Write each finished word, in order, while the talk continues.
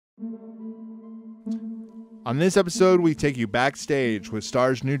On this episode, we take you backstage with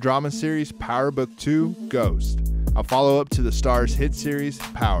Starz' new drama series, Power Book 2, Ghost, a follow-up to the Starz hit series,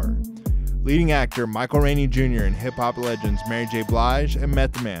 Power. Leading actor Michael Rainey Jr. and hip-hop legends Mary J. Blige and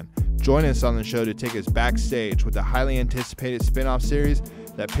Method Man join us on the show to take us backstage with the highly anticipated spin-off series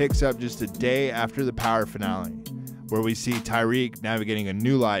that picks up just a day after the Power finale, where we see Tyreek navigating a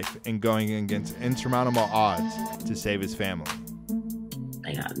new life and going against insurmountable odds to save his family.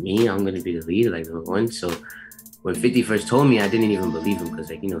 I'm going to be the lead, number one. So when 50 first told me, I didn't even believe him because,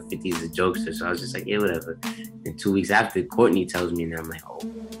 50 is a jokester. So I was just like, yeah, whatever. And 2 weeks after, Courtney tells me, and I'm like, oh,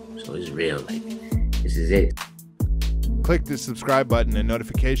 so it's real. This is it. Click the subscribe button and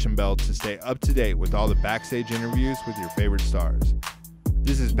notification bell to stay up to date with all the backstage interviews with your favorite stars.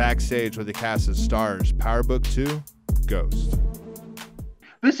 This is Backstage with the cast of Starz, Power Book 2, Ghost.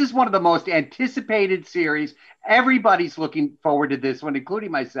 This is one of the most anticipated series. Everybody's looking forward to this one,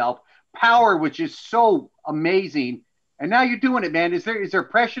 including myself. Power, which is so amazing. And now you're doing it, man. Is there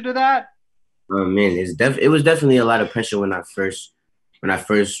pressure to that? Oh man, it was definitely a lot of pressure when I first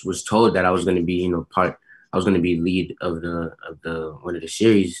was told that I was going to be, I was going to be lead of the one of the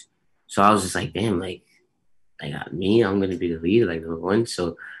series. So I was just like, damn, I'm going to be the lead, number one.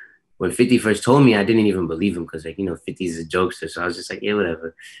 So when 50 first told me, I didn't even believe him because 50 is a jokester. So I was just like, yeah,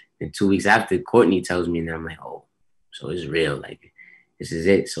 whatever. And 2 weeks after, Courtney tells me, and I'm like, oh, so it's real. This is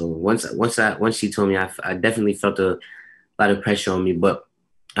it. So once she told me, I definitely felt a lot of pressure on me. But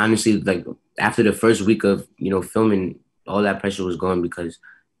honestly, after the first week of, filming, all that pressure was gone because,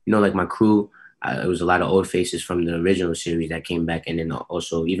 my crew, it was a lot of old faces from the original series that came back. And then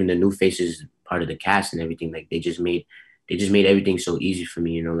also even the new faces, part of the cast and everything, they just made everything so easy for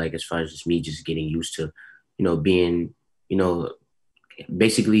me, as far as just me just getting used to, being,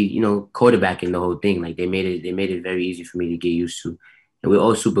 basically, quarterbacking the whole thing. They made it very easy for me to get used to. And we're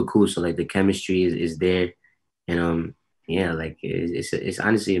all super cool. So the chemistry is there. And it's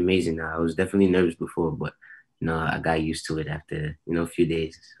honestly amazing now. I was definitely nervous before, but I got used to it after, a few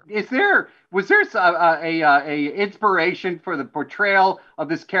days. Was there a inspiration for the portrayal of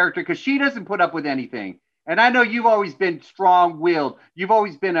this character? Because she doesn't put up with anything. And I know you've always been strong-willed. You've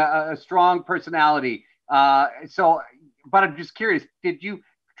always been a strong personality. But I'm just curious, did you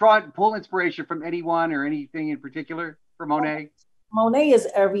pull inspiration from anyone or anything in particular for Monet? Monet is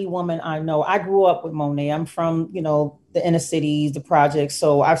every woman I know. I grew up with Monet. I'm from, the inner cities, the projects.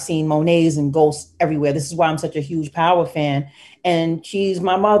 So I've seen Monets and ghosts everywhere. This is why I'm such a huge Power fan. And she's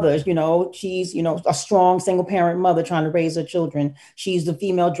my mother, she's, a strong single parent mother trying to raise her children. She's the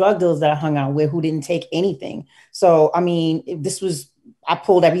female drug dealers that I hung out with who didn't take anything. So, I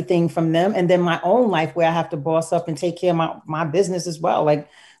pulled everything from them. And then my own life where I have to boss up and take care of my business as well.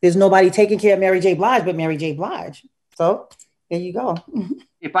 There's nobody taking care of Mary J. Blige but Mary J. Blige. So there you go.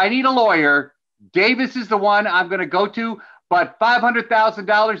 If I need a lawyer, Davis is the one I'm going to go to, but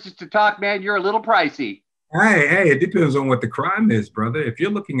 $500,000 just to talk, man, you're a little pricey. Hey, it depends on what the crime is, brother. If you're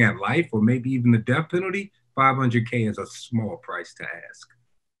looking at life or maybe even the death penalty, $500K is a small price to ask.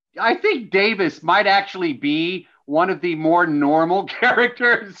 I think Davis might actually be one of the more normal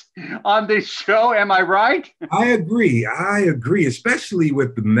characters on this show. Am I right? I agree, especially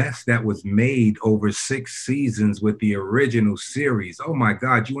with the mess that was made over 6 seasons with the original series. Oh my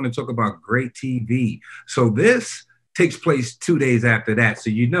God, you want to talk about great TV. So this takes place 2 days after that.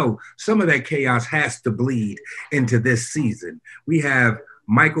 So some of that chaos has to bleed into this season. We have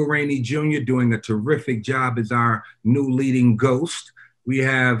Michael Rainey Jr. doing a terrific job as our new leading ghost. We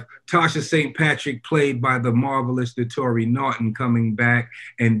have Tasha St. Patrick, played by the marvelous Tori Norton, coming back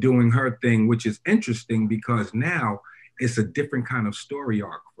and doing her thing, which is interesting because now it's a different kind of story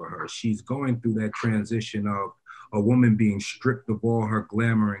arc for her. She's going through that transition of a woman being stripped of all her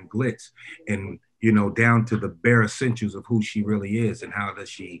glamour and glitz and, down to the bare essentials of who she really is and how does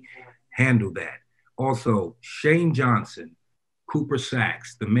she handle that. Also, Shane Johnson, Cooper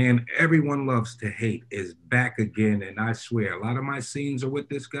Sacks, the man everyone loves to hate, is back again. And I swear, a lot of my scenes are with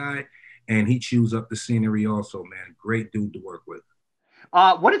this guy, and he chews up the scenery also, man. Great dude to work with.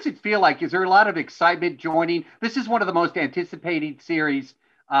 What does it feel like? Is there a lot of excitement joining? This is one of the most anticipated series,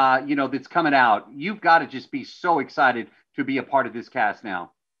 that's coming out. You've got to just be so excited to be a part of this cast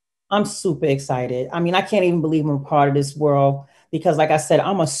now. I'm super excited. I can't even believe I'm a part of this world because, like I said,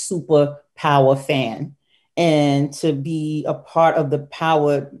 I'm a super Power fan. And to be a part of the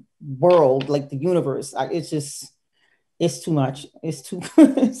Power world, the universe, it's too much.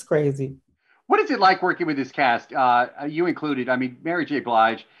 It's crazy. What is it like working with this cast? You included, Mary J.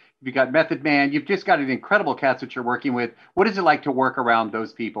 Blige, you've got Method Man, you've just got an incredible cast that you're working with. What is it like to work around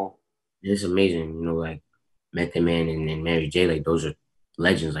those people? It's amazing. Method Man and Mary J, those are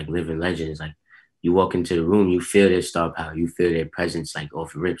legends, like living legends. Like you walk into the room, you feel their star power, you feel their presence like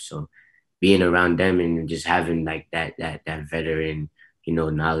off rip. So being around them and just having like that veteran, you know,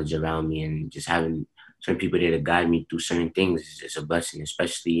 knowledge around me and just having certain people there to guide me through certain things is a blessing,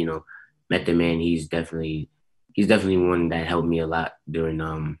 especially, you know, Method Man, he's definitely one that helped me a lot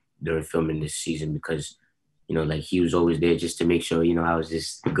during filming this season because, you know, like he was always there just to make sure, you know, I was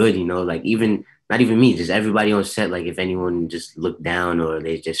just good, you know, like even not even me, just everybody on set. Like if anyone just looked down or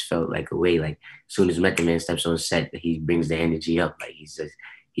they just felt like away, like as soon as Method Man steps on set, he brings the energy up. Like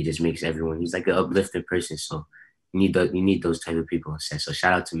he just makes everyone. He's like an uplifting person. So you need those type of people on set. So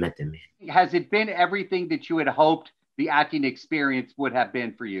shout out to Method Man. Has it been everything that you had hoped the acting experience would have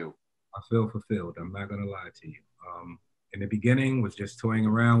been for you? I feel fulfilled. I'm not gonna lie to you. In the beginning, was just toying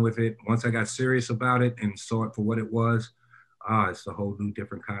around with it. Once I got serious about it and saw it for what it was, it's a whole new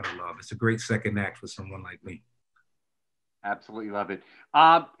different kind of love. It's a great second act for someone like me. Absolutely love it.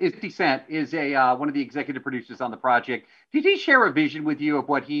 50 Cent is one of the executive producers on the project. Did he share a vision with you of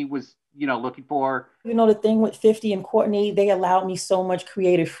what he was, you know, looking for? You know, the thing with 50 and Courtney, they allowed me so much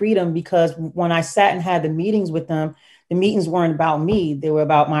creative freedom because when I sat and had the meetings with them, the meetings weren't about me. They were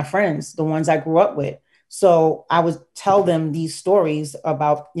about my friends, the ones I grew up with. So I would tell them these stories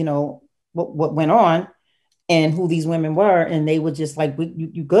about, you know, what went on and who these women were. And they were just like,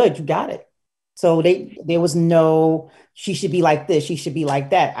 you good, you got it. So there was no, she should be like this, she should be like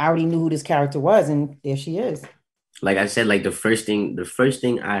that. I already knew who this character was, and there she is. Like I said, like the first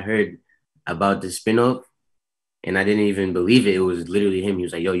thing I heard about the spinoff, and I didn't even believe it. It was literally him. He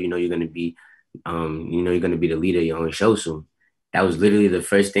was like, "Yo, you know, you're gonna be the leader of your own show soon." That was literally the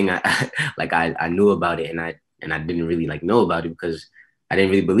first thing I knew about it, and I didn't really like know about it because I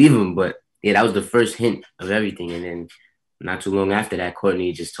didn't really believe him. But yeah, that was the first hint of everything. And then not too long after that,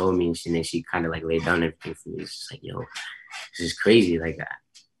 Courtney just told me, and then she kind of like laid down everything for me. It's just like, yo, this is crazy. Like I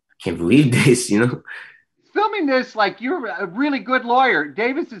can't believe this, you know. Filming this, like you're a really good lawyer.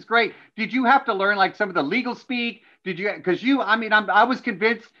 Davis is great. Did you have to learn like some of the legal speak? Did you? Because I was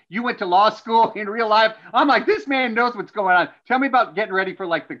convinced you went to law school in real life. I'm like, this man knows what's going on. Tell me about getting ready for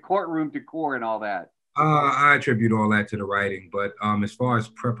like the courtroom decor and all that. I attribute all that to the writing, but as far as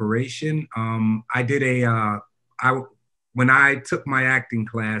preparation, I did when I took my acting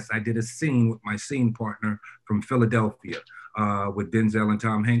class, I did a scene with my scene partner from Philadelphia with Denzel and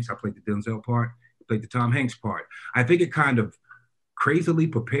Tom Hanks. I played the Denzel part, played the Tom Hanks part. I think it kind of crazily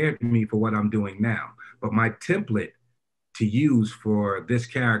prepared me for what I'm doing now. But my template to use for this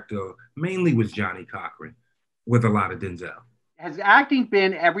character mainly was Johnny Cochran with a lot of Denzel. Has acting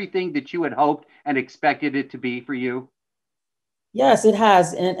been everything that you had hoped and expected it to be for you? Yes, it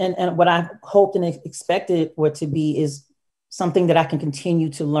has. And what I hoped and expected for it to be is something that I can continue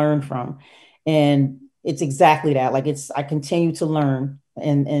to learn from. And it's exactly that. Like I continue to learn.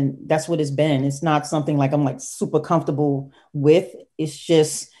 And that's what it's been. It's not something like I'm like super comfortable with. It's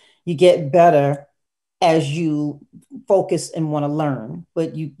just you get better as you focus and want to learn.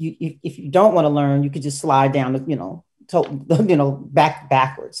 But if you don't want to learn, you could just slide down,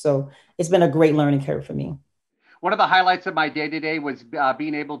 backwards. So it's been a great learning curve for me. One of the highlights of my day today was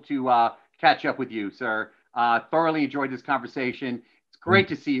being able to catch up with you, sir. Thoroughly enjoyed this conversation. It's great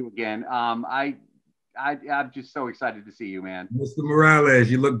to see you again. I'm just so excited to see you, man. Mr. Morales,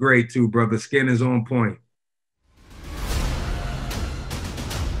 you look great too, brother. Skin is on point.